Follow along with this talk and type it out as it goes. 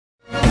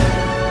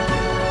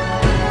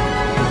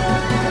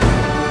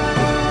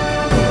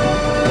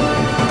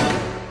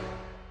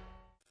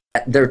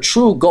their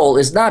true goal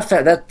is not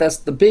that's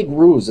the big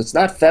ruse. It's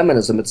not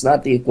feminism. It's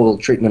not the equal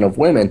treatment of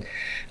women.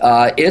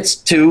 It's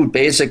to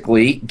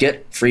basically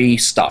get free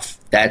stuff.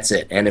 That's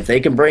it. And if they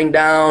can bring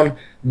down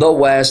the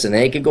West and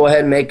they can go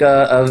ahead and make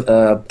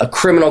a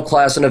criminal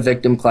class and a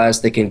victim class,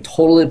 they can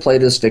totally play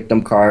this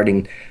victim card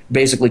and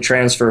basically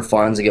transfer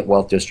funds and get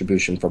wealth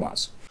distribution from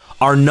us.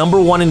 Our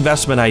 #1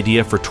 investment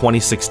idea for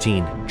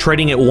 2016.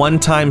 Trading at 1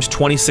 times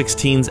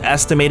 2016's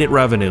estimated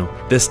revenue,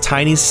 this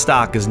tiny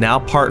stock is now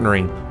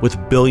partnering with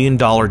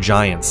billion-dollar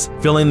giants,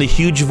 filling the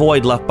huge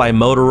void left by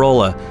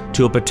Motorola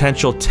to a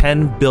potential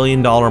 $10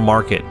 billion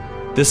market.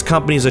 This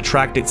company has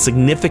attracted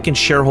significant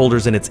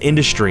shareholders in its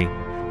industry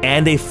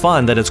and a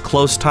fund that has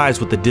close ties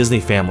with the Disney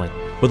family.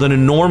 With an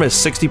enormous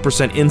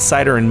 60%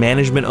 insider and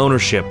management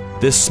ownership,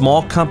 this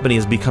small company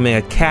is becoming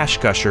a cash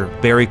gusher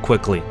very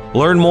quickly.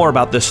 Learn more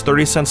about this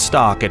 30-cent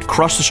stock at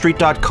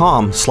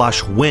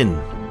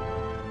crushthestreet.com/win.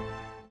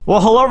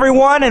 Well, hello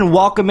everyone, and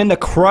welcome into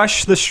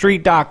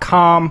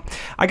crushthestreet.com.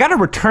 I got a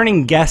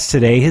returning guest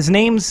today. His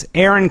name's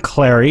Aaron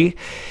Clarey.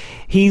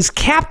 He's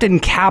Captain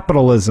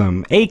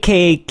Capitalism,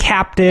 aka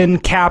Captain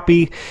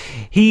Cappy.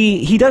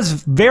 He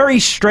does very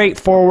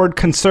straightforward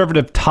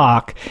conservative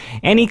talk,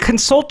 and he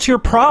consults your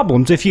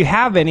problems, if you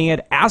have any,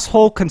 at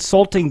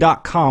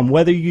assholeconsulting.com.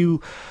 Whether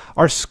you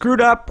are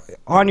screwed up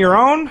on your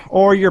own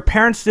or your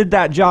parents did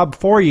that job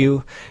for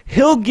you,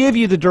 he'll give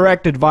you the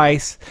direct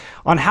advice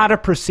on how to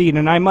proceed,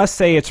 and I must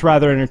say it's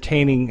rather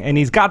entertaining, and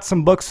he's got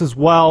some books as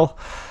well.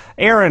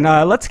 Aaron,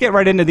 let's get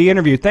right into the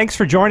interview. Thanks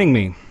for joining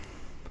me.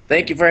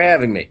 Thank you for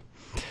having me.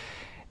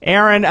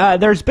 Aaron,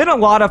 there's been a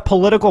lot of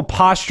political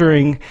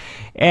posturing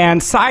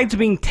and sides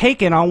being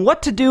taken on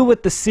what to do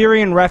with the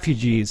Syrian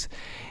refugees.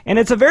 And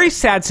it's a very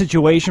sad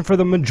situation for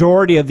the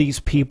majority of these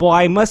people.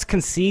 I must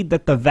concede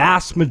that the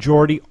vast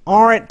majority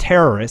aren't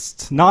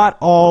terrorists. Not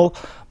all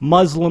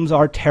Muslims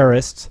are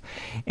terrorists.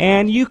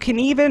 And you can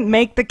even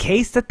make the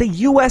case that the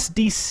U.S.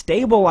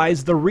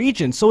 destabilized the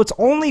region. So it's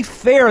only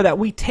fair that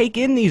we take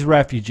in these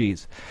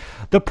refugees.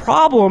 The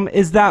problem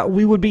is that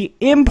we would be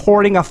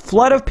importing a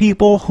flood of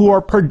people who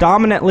are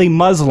predominantly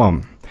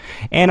Muslim.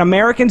 And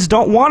Americans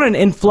don't want an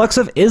influx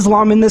of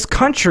Islam in this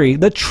country.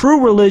 The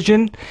true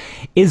religion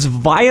is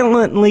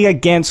violently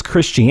against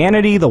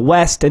Christianity, the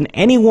West, and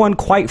anyone,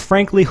 quite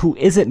frankly, who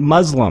isn't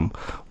Muslim.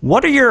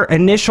 What are your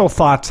initial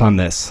thoughts on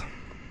this?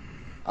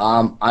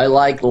 I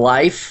like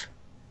life,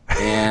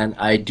 and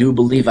I do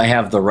believe I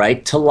have the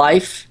right to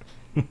life,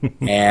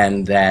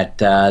 and that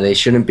they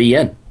shouldn't be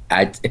in.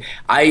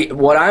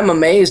 What I'm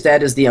amazed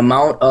at is the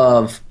amount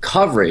of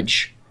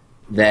coverage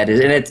that is,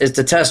 and it's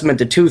a testament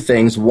to two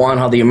things. One,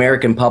 how the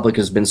American public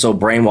has been so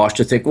brainwashed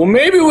to think, well,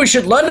 maybe we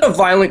should let a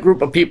violent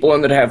group of people in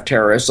that have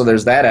terrorists, so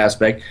there's that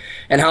aspect,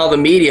 and how the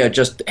media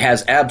just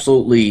has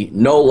absolutely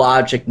no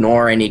logic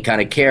nor any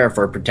kind of care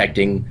for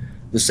protecting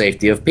the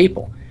safety of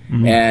people.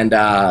 Mm-hmm. And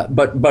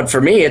but for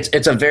me, it's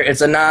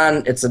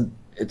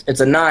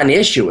a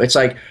non-issue. It's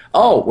like,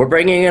 oh, we're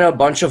bringing in a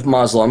bunch of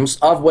Muslims,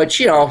 of which,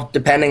 you know,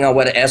 depending on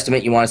what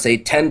estimate you want to say,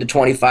 10 to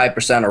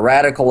 25% are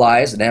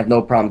radicalized and have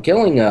no problem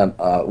killing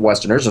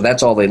Westerners, or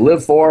that's all they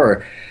live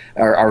for,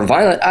 or are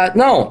violent.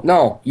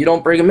 No, you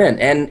don't bring them in.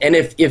 And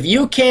if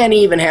you can't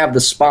even have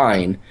the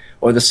spine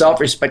or the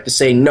self-respect to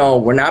say, no,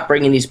 we're not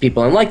bringing these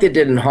people in, like they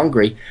did in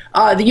Hungary,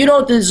 you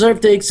don't deserve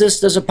to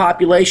exist as a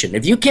population.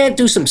 If you can't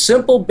do some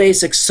simple,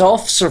 basic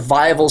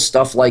self-survival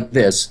stuff like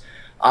this,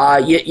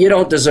 you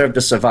don't deserve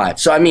to survive.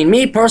 So, I mean,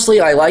 me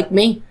personally, I like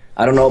me.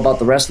 I don't know about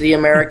the rest of the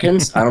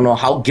Americans. I don't know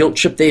how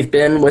guilt-tripped they've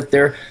been with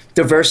their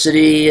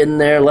diversity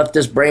and their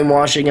leftist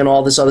brainwashing and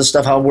all this other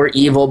stuff, how we're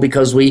evil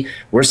because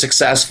we're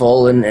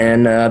successful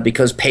and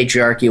because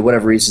patriarchy or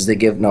whatever reasons they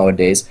give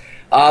nowadays.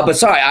 But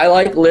sorry, I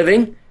like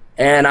living,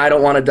 and I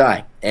don't want to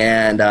die.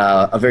 And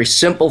a very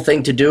simple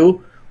thing to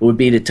do would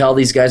be to tell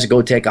these guys to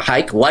go take a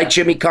hike, like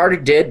Jimmy Carter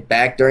did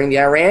back during the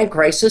Iran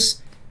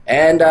crisis,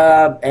 and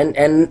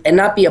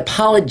not be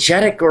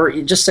apologetic or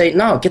just say,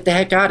 no, get the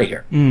heck out of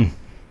here.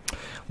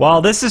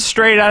 Well, this is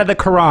straight out of the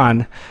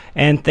Quran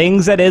and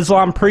things that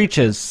Islam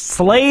preaches.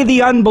 Slay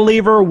the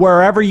unbeliever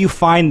wherever you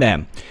find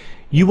them.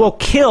 You will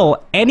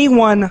kill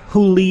anyone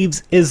who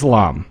leaves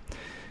Islam.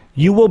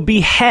 You will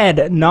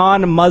behead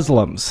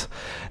non-Muslims.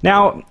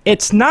 Now,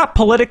 it's not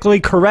politically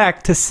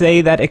correct to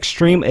say that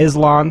extreme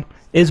Islam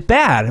is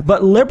bad,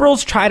 but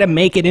liberals try to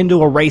make it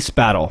into a race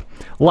battle,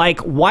 like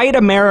white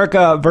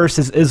America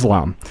versus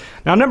Islam.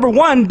 Now, number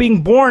one,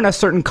 being born a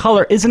certain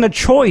color isn't a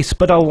choice,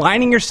 but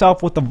aligning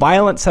yourself with a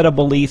violent set of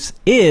beliefs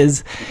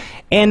is,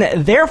 and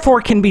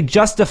therefore can be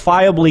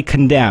justifiably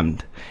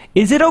condemned.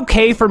 Is it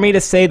okay for me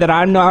to say that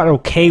I'm not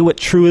okay with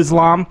true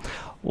Islam,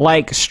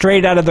 like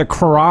straight out of the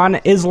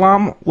Quran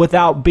Islam,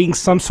 without being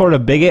some sort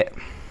of bigot?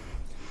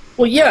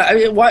 Well, yeah. I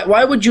mean,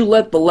 why would you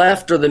let the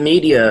left or the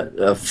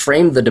media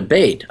frame the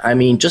debate? I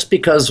mean, just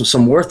because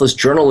some worthless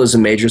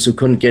journalism majors who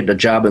couldn't get a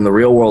job in the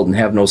real world and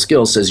have no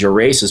skills says you're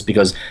racist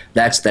because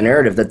that's the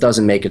narrative, that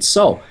doesn't make it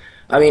so.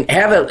 I mean,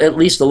 have at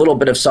least a little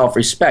bit of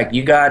self-respect.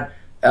 You got,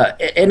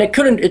 and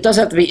it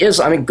doesn't have to be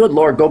Islam. I mean, good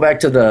Lord, go back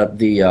to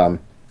the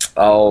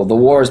the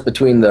wars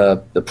between the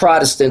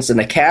Protestants and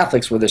the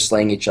Catholics where they're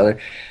slaying each other.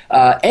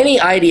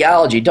 Any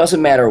ideology,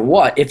 doesn't matter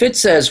what, if it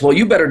says, well,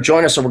 you better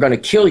join us or we're going to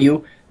kill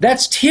you,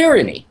 that's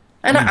tyranny.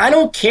 And I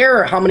don't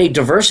care how many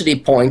diversity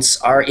points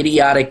our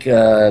idiotic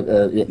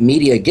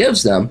media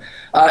gives them.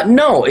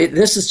 No,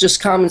 this is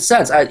just common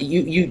sense.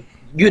 You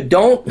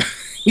don't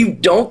you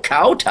don't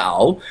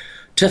kowtow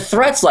to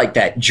threats like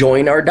that.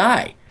 Join or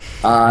die.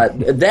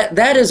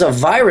 That is a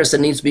virus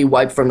that needs to be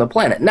wiped from the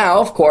planet. Now,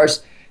 of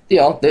course,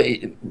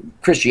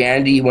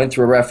 Christianity went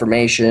through a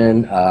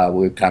reformation.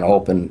 We're kind of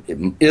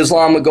hoping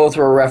Islam would go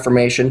through a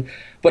reformation.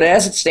 But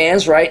as it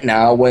stands right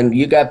now, when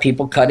you got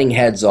people cutting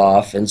heads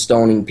off and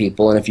stoning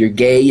people, and if you're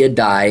gay, you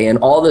die, and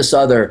all this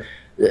other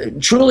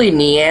truly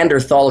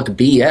Neanderthalic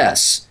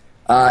BS,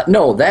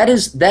 no,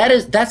 that's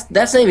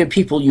not even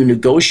people you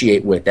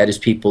negotiate with. That is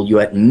people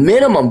you at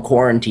minimum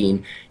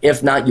quarantine,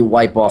 if not you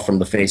wipe off from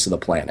the face of the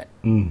planet.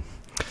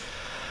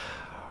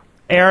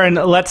 Aaron,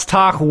 let's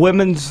talk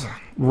women's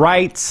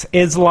rights,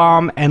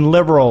 Islam, and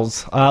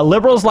liberals.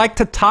 Liberals like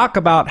to talk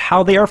about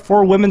how they are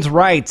for women's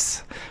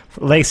rights.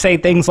 They say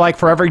things like,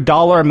 for every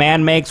dollar a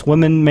man makes,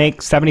 women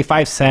make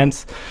 75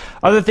 cents.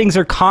 Other things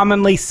are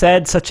commonly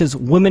said, such as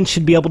women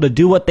should be able to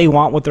do what they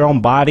want with their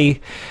own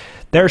body.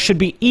 There should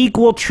be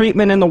equal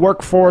treatment in the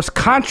workforce.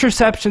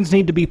 Contraceptions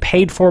need to be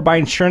paid for by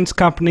insurance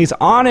companies,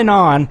 on and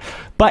on.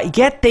 But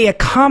yet they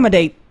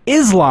accommodate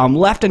Islam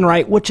left and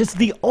right, which is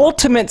the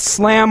ultimate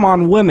slam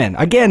on women.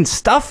 Again,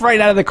 stuff right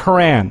out of the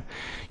Quran.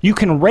 You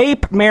can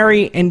rape,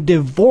 marry, and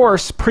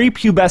divorce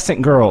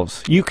prepubescent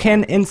girls. You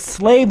can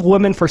enslave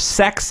women for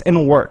sex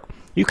and work.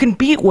 You can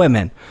beat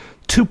women.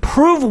 To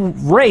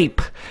prove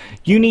rape,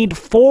 you need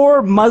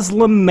 4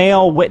 Muslim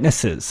male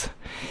witnesses.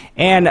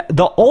 And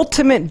the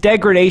ultimate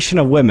degradation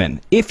of women,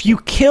 if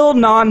you kill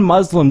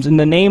non-Muslims in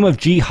the name of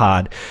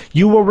jihad,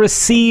 you will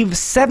receive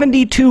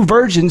 72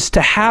 virgins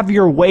to have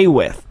your way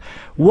with.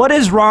 What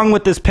is wrong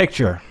with this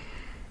picture?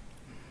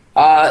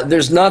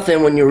 There's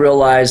nothing when you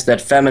realize that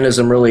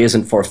feminism really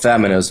isn't for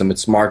feminism,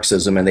 it's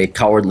Marxism, and they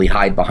cowardly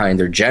hide behind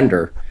their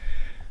gender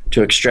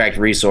to extract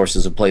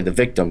resources and play the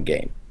victim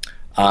game.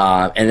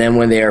 And then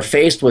when they are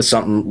faced with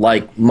something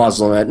like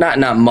Muslim,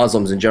 not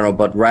Muslims in general,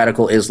 but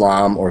radical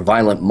Islam or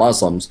violent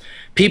Muslims,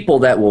 people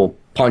that will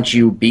punch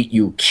you, beat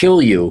you,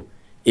 kill you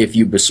if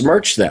you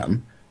besmirch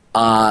them,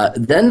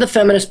 then the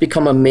feminists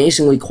become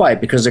amazingly quiet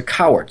because they're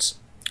cowards.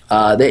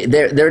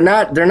 They're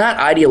not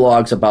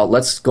ideologues about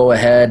let's go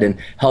ahead and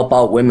help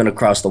out women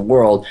across the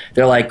world.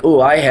 They're like, oh,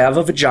 I have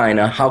a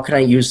vagina. How can I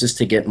use this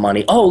to get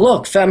money? Oh,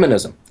 look,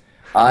 feminism.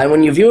 And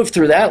when you view it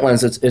through that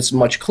lens, it's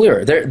much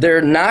clearer.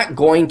 They're not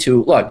going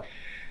to look.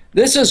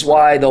 This is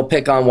why they'll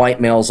pick on white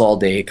males all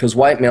day, because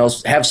white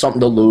males have something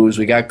to lose.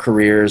 We got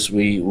careers.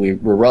 We're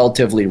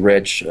relatively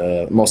rich,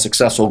 most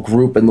successful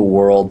group in the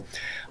world.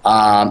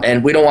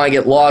 And we don't want to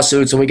get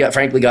lawsuits, and we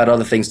frankly got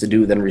other things to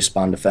do than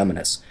respond to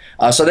feminists.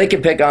 So they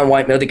can pick on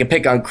white males, they can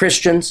pick on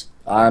Christians.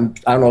 I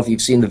don't know if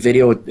you've seen the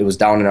video. It was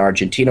down in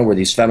Argentina where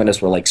these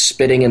feminists were like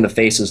spitting in the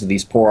faces of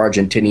these poor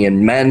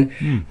Argentinian men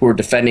who were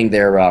defending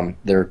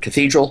their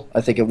cathedral,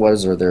 I think it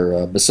was, or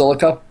their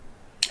basilica.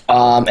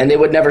 And they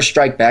would never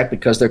strike back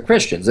because they're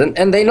Christians,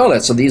 and they know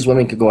that, so these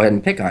women could go ahead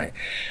and pick on it.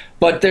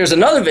 But there's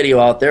another video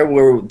out there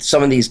where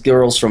some of these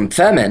girls from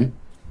Femin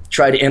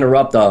try to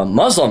interrupt a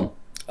Muslim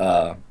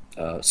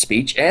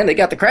speech, and they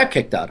got the crap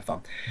kicked out of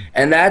them.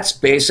 And that's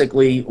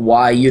basically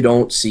why you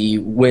don't see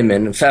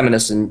women,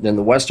 feminists in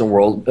the Western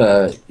world,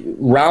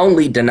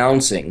 roundly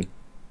denouncing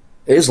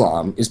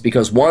Islam, is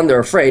because, one,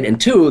 they're afraid,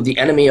 and two, the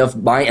enemy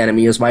of my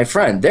enemy is my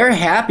friend. They're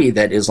happy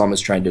that Islam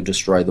is trying to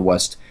destroy the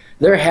West.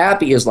 They're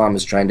happy Islam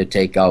is trying to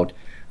take out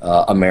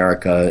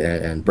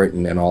America and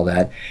Britain and all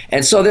that.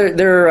 And so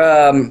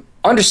they're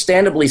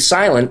understandably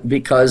silent,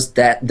 because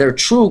their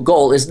true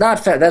goal is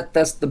not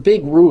that's the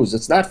big ruse.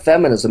 It's not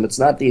feminism. It's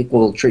not the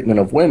equal treatment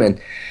of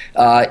women.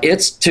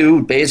 It's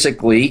to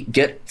basically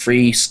get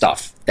free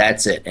stuff.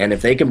 That's it. And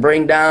if they can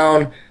bring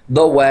down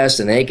the West,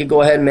 and they can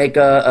go ahead and make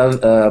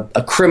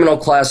a criminal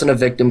class and a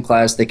victim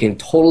class, they can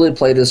totally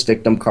play this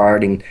victim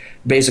card and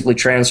basically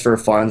transfer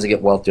funds and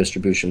get wealth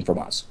distribution from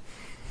us.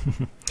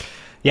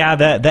 Yeah,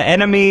 the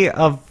enemy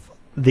of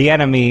the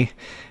enemy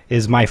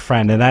is my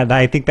friend, and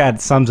I think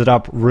that sums it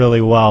up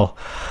really well.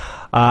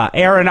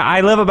 Aaron,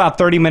 I live about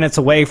 30 minutes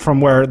away from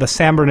where the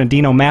San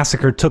Bernardino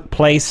massacre took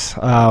place,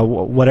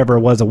 whatever it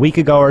was, a week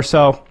ago or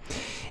so.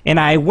 And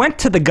I went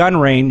to the gun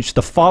range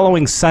the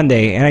following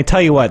Sunday, and I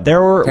tell you what,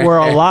 there were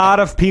a lot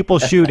of people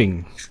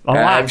shooting. A lot.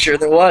 I'm sure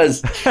there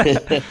was.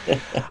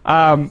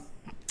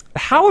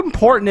 How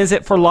important is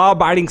it for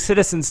law-abiding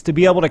citizens to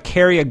be able to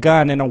carry a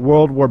gun in a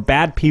world where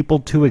bad people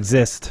do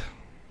exist?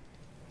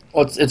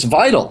 Well, it's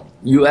vital.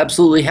 You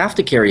absolutely have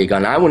to carry a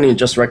gun. I wouldn't even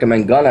just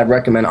recommend gun. I'd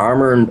recommend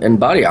armor and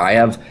body. I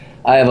have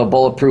a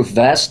bulletproof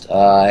vest.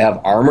 I have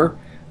armor.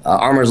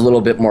 Armor is a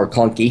little bit more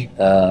clunky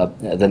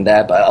than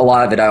that, but a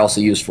lot of it I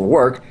also use for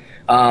work.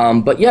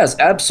 But yes,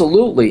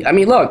 absolutely. I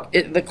mean, look,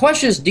 the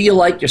question is, do you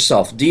like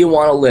yourself? Do you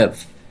want to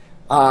live?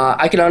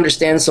 I can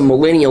understand some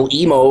millennial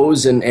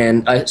emos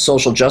and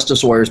social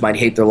justice warriors might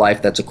hate their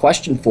life. That's a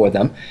question for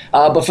them.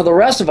 But for the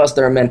rest of us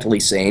that are mentally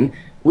sane,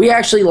 we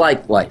actually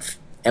like life.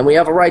 And we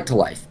have a right to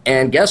life.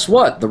 And guess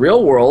what? The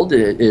real world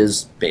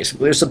is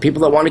basically there's some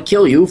people that want to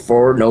kill you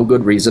for no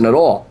good reason at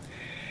all.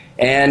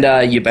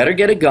 And you better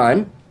get a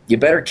gun. You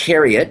better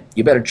carry it.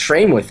 You better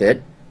train with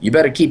it. You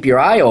better keep your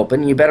eye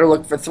open. You better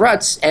look for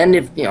threats. And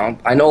if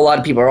I know a lot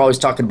of people are always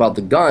talking about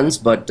the guns,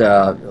 but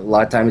a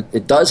lot of times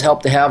it does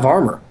help to have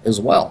armor as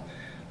well.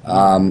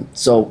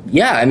 So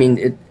yeah, I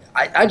mean,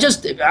 I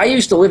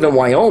used to live in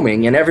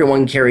Wyoming, and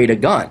everyone carried a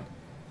gun,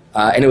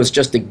 and it was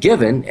just a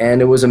given.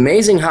 And it was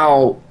amazing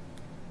how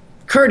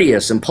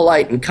courteous and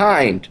polite and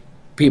kind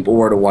people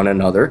were to one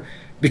another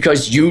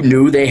because you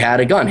knew they had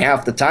a gun.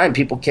 Half the time,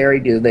 people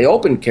they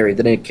open carried,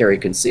 they didn't carry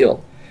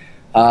concealed.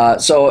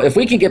 So if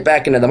we can get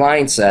back into the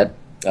mindset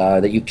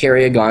that you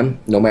carry a gun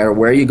no matter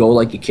where you go,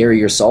 like you carry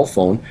your cell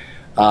phone,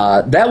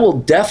 that will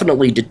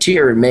definitely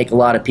deter and make a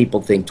lot of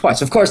people think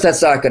twice. Of course,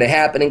 that's not going to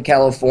happen in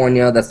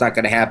California. That's not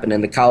going to happen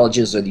in the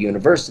colleges or the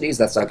universities.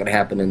 That's not going to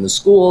happen in the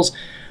schools.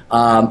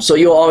 So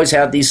you'll always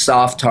have these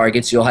soft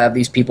targets. You'll have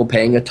these people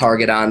paying a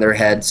target on their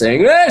head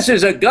saying, this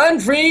is a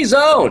gun-free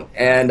zone.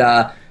 And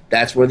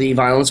that's where the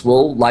violence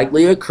will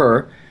likely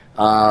occur.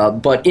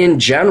 But in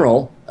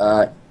general,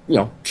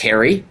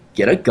 carry,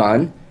 get a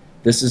gun.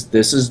 This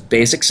is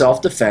basic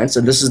self-defense,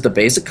 and this is the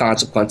basic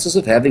consequences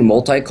of having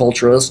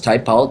multiculturalist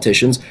type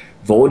politicians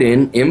vote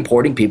in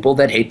importing people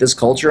that hate this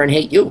culture and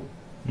hate you.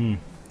 Mm.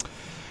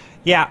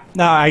 Yeah,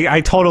 no, I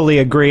totally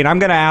agree. And I'm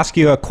going to ask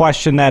you a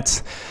question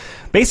that's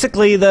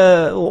basically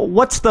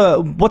what's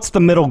the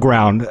middle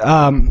ground?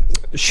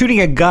 Shooting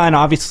a gun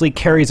obviously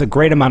carries a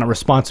great amount of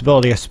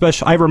responsibility.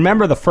 Especially, I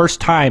remember the first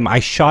time I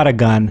shot a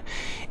gun,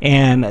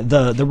 and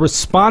the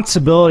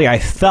responsibility I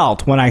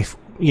felt when I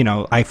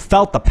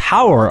felt the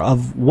power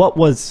of what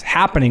was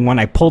happening when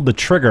I pulled the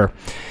trigger.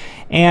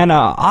 And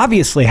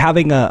obviously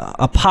having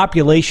a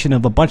population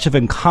of a bunch of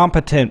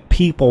incompetent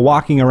people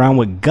walking around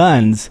with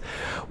guns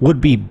would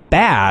be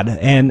bad,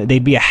 and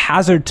they'd be a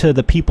hazard to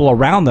the people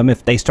around them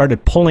if they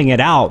started pulling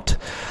it out,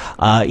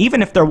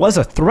 even if there was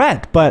a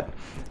threat. But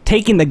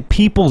taking the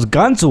people's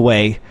guns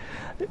away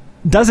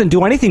doesn't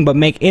do anything but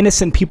make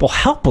innocent people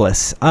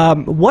helpless.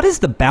 What is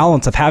the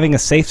balance of having a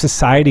safe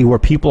society where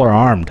people are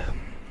armed?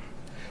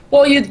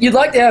 Well, you'd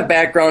like to have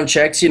background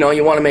checks. You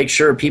want to make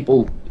sure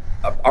people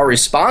are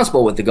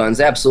responsible with the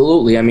guns.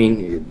 Absolutely. I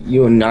mean,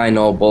 you and I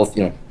know both,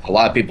 a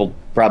lot of people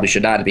probably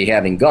should not be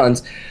having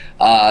guns.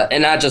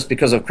 And not just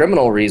because of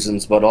criminal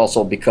reasons, but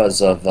also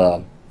because of,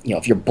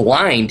 if you're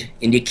blind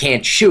and you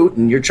can't shoot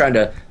and you're trying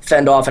to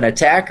fend off an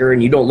attacker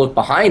and you don't look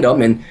behind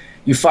them and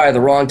you fire the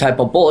wrong type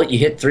of bullet, you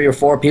hit 3 or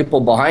 4 people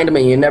behind them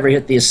and you never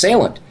hit the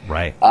assailant.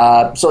 Right.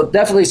 So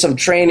definitely some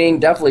training,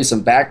 definitely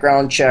some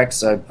background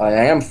checks. I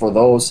am for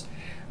those.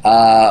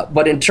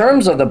 But in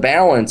terms of the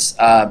balance,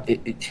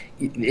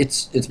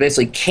 it's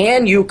basically,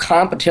 can you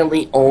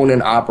competently own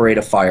and operate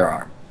a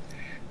firearm?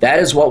 That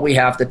is what we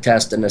have to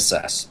test and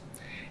assess.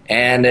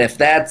 And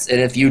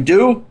if you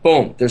do,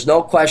 boom, there's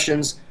no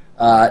questions.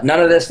 None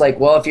of this like,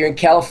 well, if you're in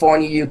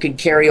California, you can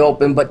carry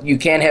open, but you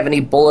can't have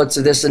any bullets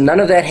or this, and none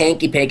of that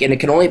hanky-panky, and it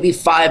can only be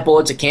 5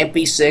 bullets, it can't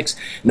be 6,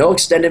 no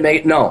extended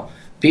mag. No.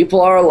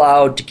 People are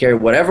allowed to carry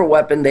whatever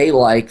weapon they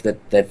like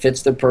that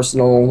fits their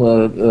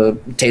personal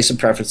tastes and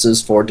preferences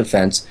for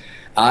defense,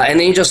 and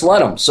then you just let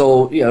them.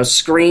 So,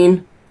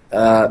 screen,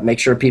 make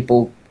sure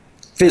people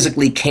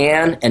physically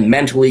can and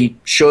mentally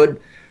should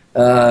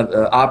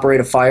operate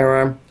a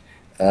firearm.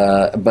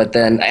 But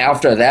then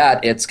after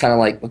that, it's kind of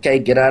like, okay,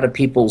 get out of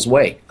people's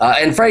way.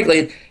 And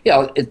frankly,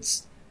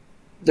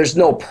 there's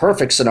no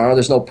perfect scenario.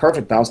 There's no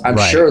perfect balance. I'm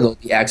Right. sure there'll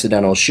be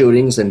accidental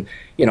shootings, and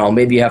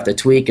maybe you have to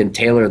tweak and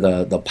tailor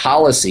the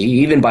policy,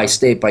 even by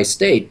state.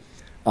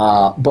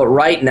 But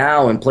right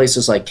now, in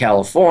places like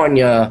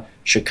California,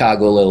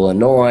 Chicago,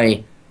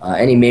 Illinois,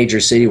 any major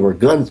city where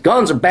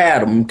guns are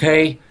bad,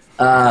 okay?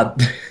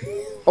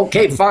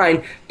 Okay,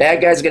 fine.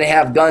 Bad guys are going to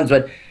have guns,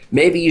 but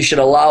maybe you should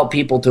allow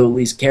people to at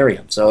least carry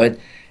them. So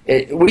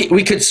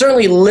we could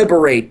certainly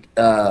liberate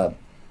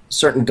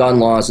certain gun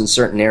laws in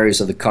certain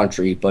areas of the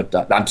country, but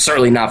I'm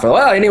certainly not for,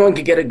 well, anyone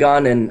could get a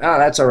gun and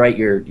that's all right,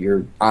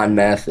 you're on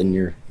meth and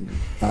you're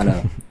on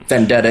a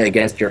vendetta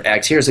against your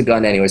ex. Here's a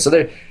gun anyway. So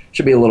there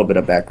should be a little bit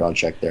of background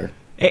check there.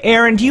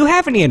 Aaron, do you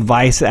have any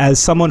advice as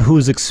someone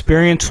who's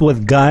experienced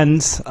with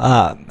guns,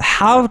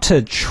 how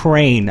to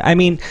train? I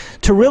mean,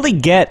 to really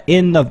get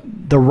in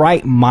the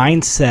right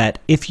mindset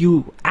if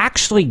you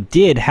actually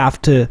did have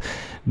to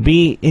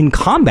be in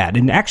combat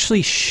and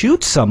actually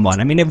shoot someone.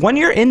 I mean, when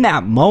you're in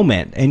that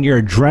moment and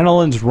your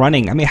adrenaline's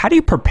running, I mean, how do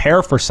you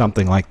prepare for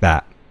something like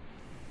that?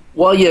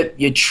 Well,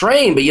 you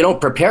train, but you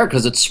don't prepare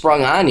because it's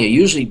sprung on you.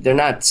 Usually they're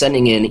not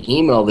sending you an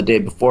email the day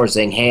before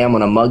saying, hey, I'm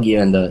going to mug you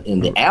in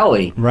the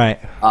alley. Right.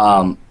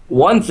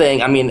 One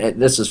thing, I mean,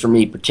 this is for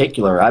me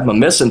particular, I'm a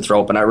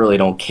misanthrope and I really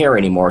don't care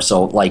anymore.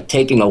 So, like,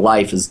 taking a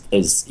life is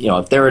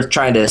if they're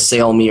trying to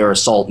assail me or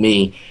assault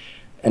me,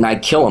 and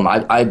I'd kill him,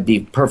 I'd be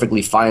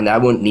perfectly fine. I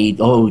wouldn't need,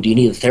 oh, do you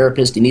need a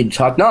therapist? Do you need to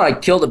talk? No, I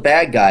killed a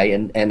bad guy,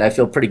 and I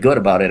feel pretty good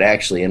about it,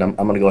 actually, and I'm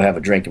going to go have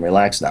a drink and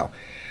relax now.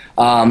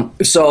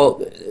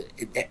 So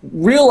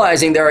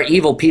realizing there are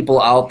evil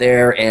people out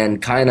there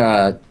and kind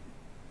of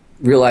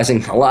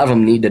realizing a lot of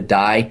them need to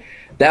die,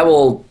 that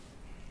will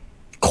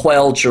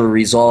quelch or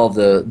resolve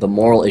the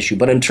moral issue.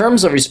 But in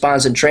terms of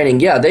response and training,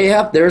 yeah,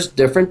 there's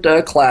different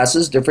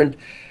classes, different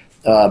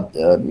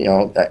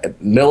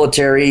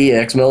military,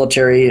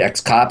 ex-military,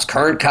 ex-cops,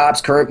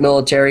 current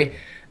military.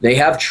 They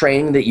have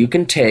training that you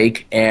can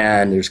take,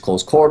 and there's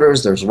close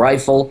quarters, there's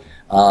rifle,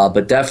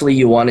 but definitely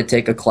you want to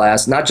take a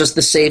class, not just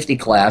the safety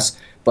class,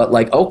 but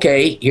like,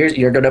 okay,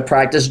 you're going to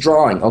practice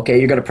drawing. Okay,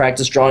 you're going to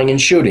practice drawing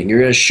and shooting. You're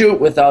going to shoot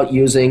without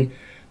using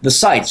the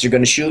sights. You're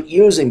going to shoot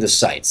using the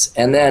sights.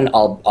 And then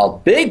a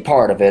big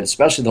part of it,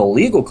 especially the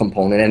legal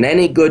component, and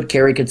any good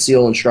carry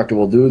conceal instructor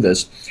will do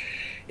this,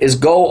 is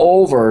go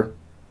over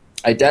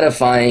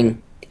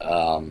identifying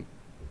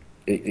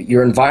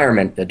your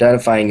environment,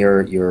 identifying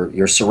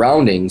your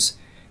surroundings,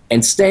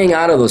 and staying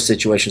out of those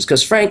situations.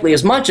 Because frankly,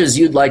 as much as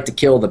you'd like to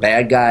kill the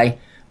bad guy,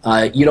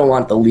 you don't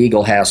want the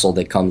legal hassle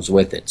that comes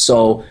with it.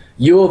 So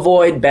you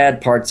avoid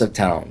bad parts of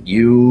town.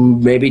 You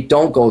maybe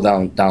don't go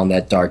down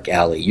that dark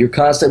alley. You're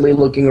constantly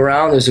looking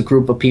around. There's a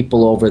group of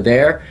people over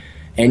there,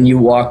 and you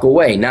walk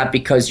away. Not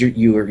because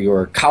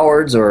you're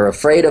cowards or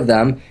afraid of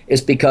them.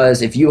 It's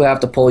because if you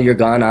have to pull your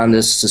gun on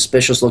this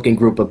suspicious-looking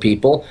group of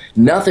people,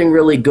 nothing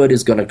really good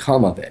is going to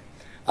come of it.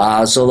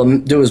 So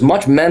do as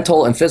much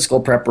mental and physical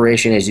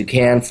preparation as you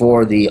can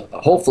for the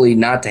hopefully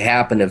not to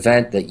happen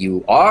event that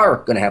you are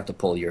going to have to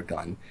pull your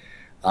gun.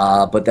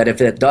 But that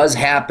if it does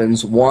happen,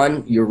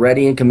 one, you're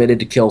ready and committed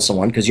to kill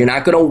someone, because you're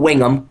not going to wing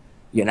them.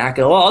 You're not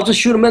going to, I'll just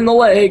shoot him in the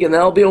leg and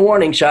that'll be a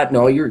warning shot.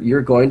 No,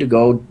 you're going to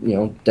go,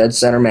 dead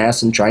center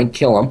mass and try and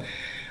kill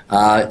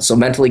him. So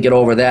mentally get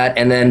over that,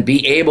 and then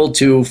be able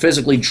to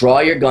physically draw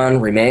your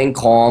gun, remain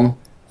calm,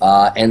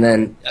 and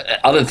then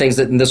other things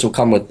and this will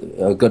come with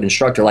a good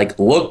instructor, like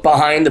look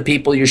behind the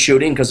people you're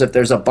shooting, because if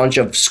there's a bunch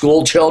of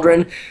school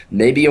children,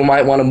 maybe you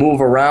might want to move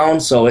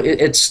around. So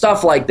it's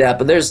stuff like that.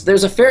 But there's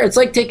it's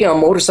like taking a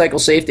motorcycle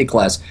safety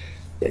class.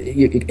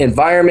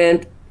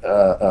 Environment,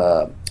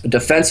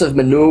 defensive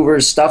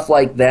maneuvers, stuff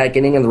like that,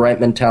 getting in the right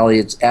mentality,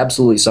 it's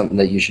absolutely something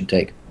that you should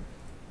take.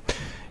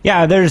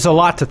 Yeah, there's a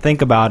lot to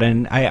think about,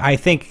 and I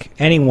think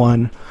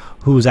anyone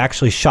who's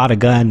actually shot a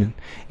gun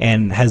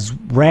and has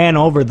ran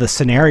over the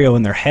scenario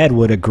in their head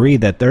would agree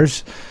that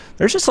there's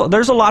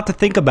a lot to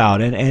think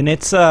about, and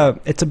it's a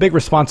big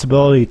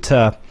responsibility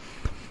to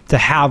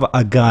have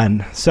a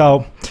gun.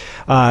 So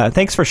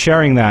thanks for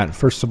sharing that,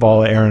 first of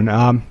all,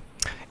 Aaron.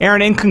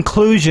 Aaron, in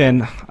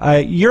conclusion,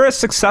 you're a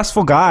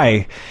successful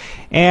guy,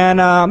 and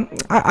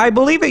I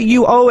believe that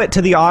you owe it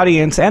to the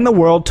audience and the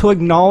world to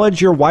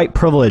acknowledge your white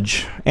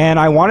privilege. And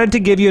I wanted to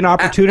give you an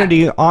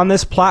opportunity on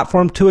this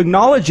platform to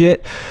acknowledge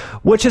it,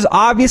 which has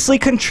obviously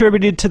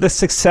contributed to the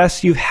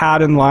success you've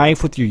had in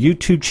life with your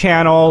YouTube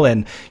channel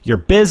and your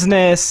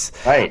business.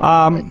 Right.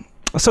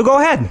 So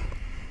go ahead.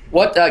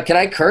 What, can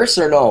I curse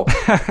or no?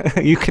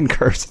 You can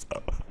curse.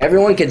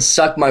 Everyone can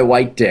suck my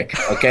white dick.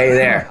 Okay,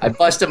 there. I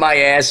busted my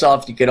ass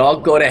off. You can all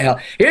go to hell.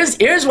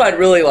 Here's what I'd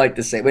really like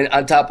to say.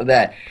 On top of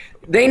that,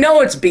 they know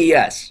it's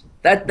BS.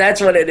 That's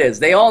what it is.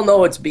 They all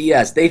know it's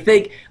BS. They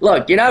think,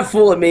 look, you're not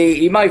fooling me.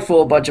 You might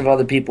fool a bunch of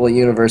other people at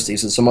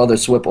universities and some other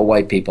swipple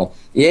white people.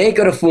 You ain't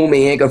gonna fool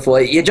me. You ain't gonna fool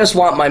me. You just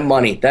want my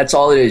money. That's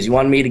all it is. You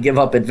want me to give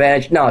up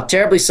advantage? No,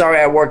 terribly sorry.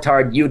 I worked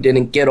hard. You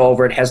didn't. Get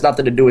over it. Has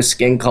nothing to do with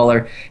skin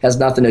color. Has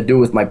nothing to do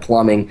with my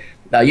plumbing.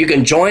 You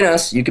can join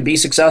us. You can be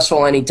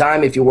successful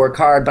anytime if you work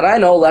hard. But I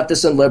know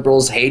leftists and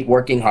liberals hate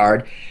working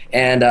hard.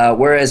 And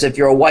whereas if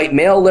you're a white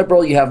male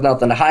liberal, you have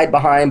nothing to hide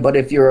behind. But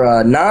if you're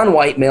a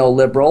non-white male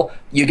liberal,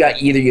 you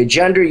got either your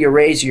gender, your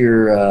race,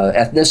 your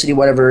ethnicity,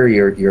 whatever,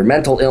 your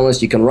mental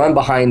illness. You can run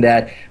behind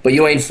that. But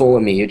you ain't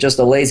fooling me. You're just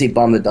a lazy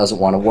bum that doesn't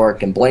want to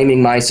work. And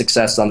blaming my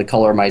success on the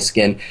color of my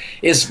skin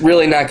is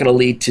really not going to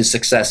lead to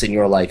success in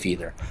your life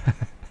either.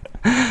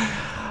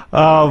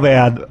 Oh,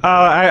 man.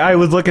 I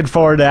was looking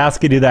forward to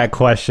asking you that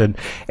question.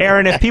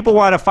 Aaron, if people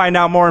want to find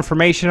out more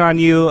information on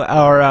you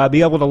or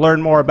be able to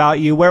learn more about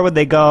you, where would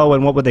they go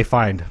and what would they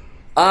find?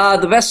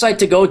 The best site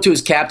to go to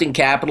is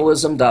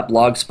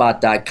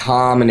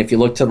captaincapitalism.blogspot.com, and if you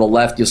look to the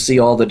left, you'll see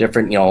all the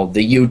different,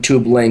 the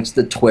YouTube links,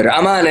 the Twitter.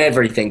 I'm on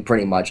everything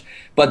pretty much,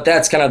 but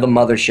that's kind of the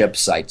mothership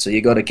site. So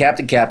you go to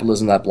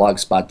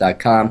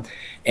captaincapitalism.blogspot.com,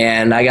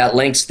 and I got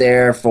links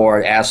there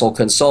for asshole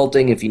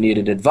consulting if you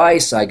needed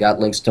advice. I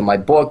got links to my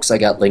books. I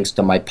got links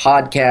to my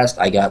podcast.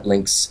 I got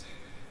links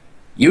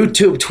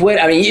YouTube, Twitter.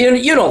 I mean,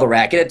 you know the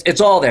racket.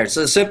 It's all there. So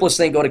the simplest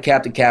thing, go to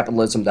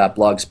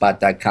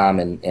captaincapitalism.blogspot.com,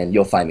 and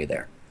you'll find me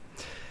there.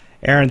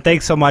 Aaron,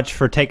 thanks so much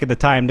for taking the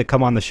time to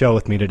come on the show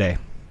with me today.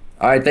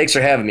 All right, thanks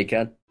for having me,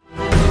 Ken.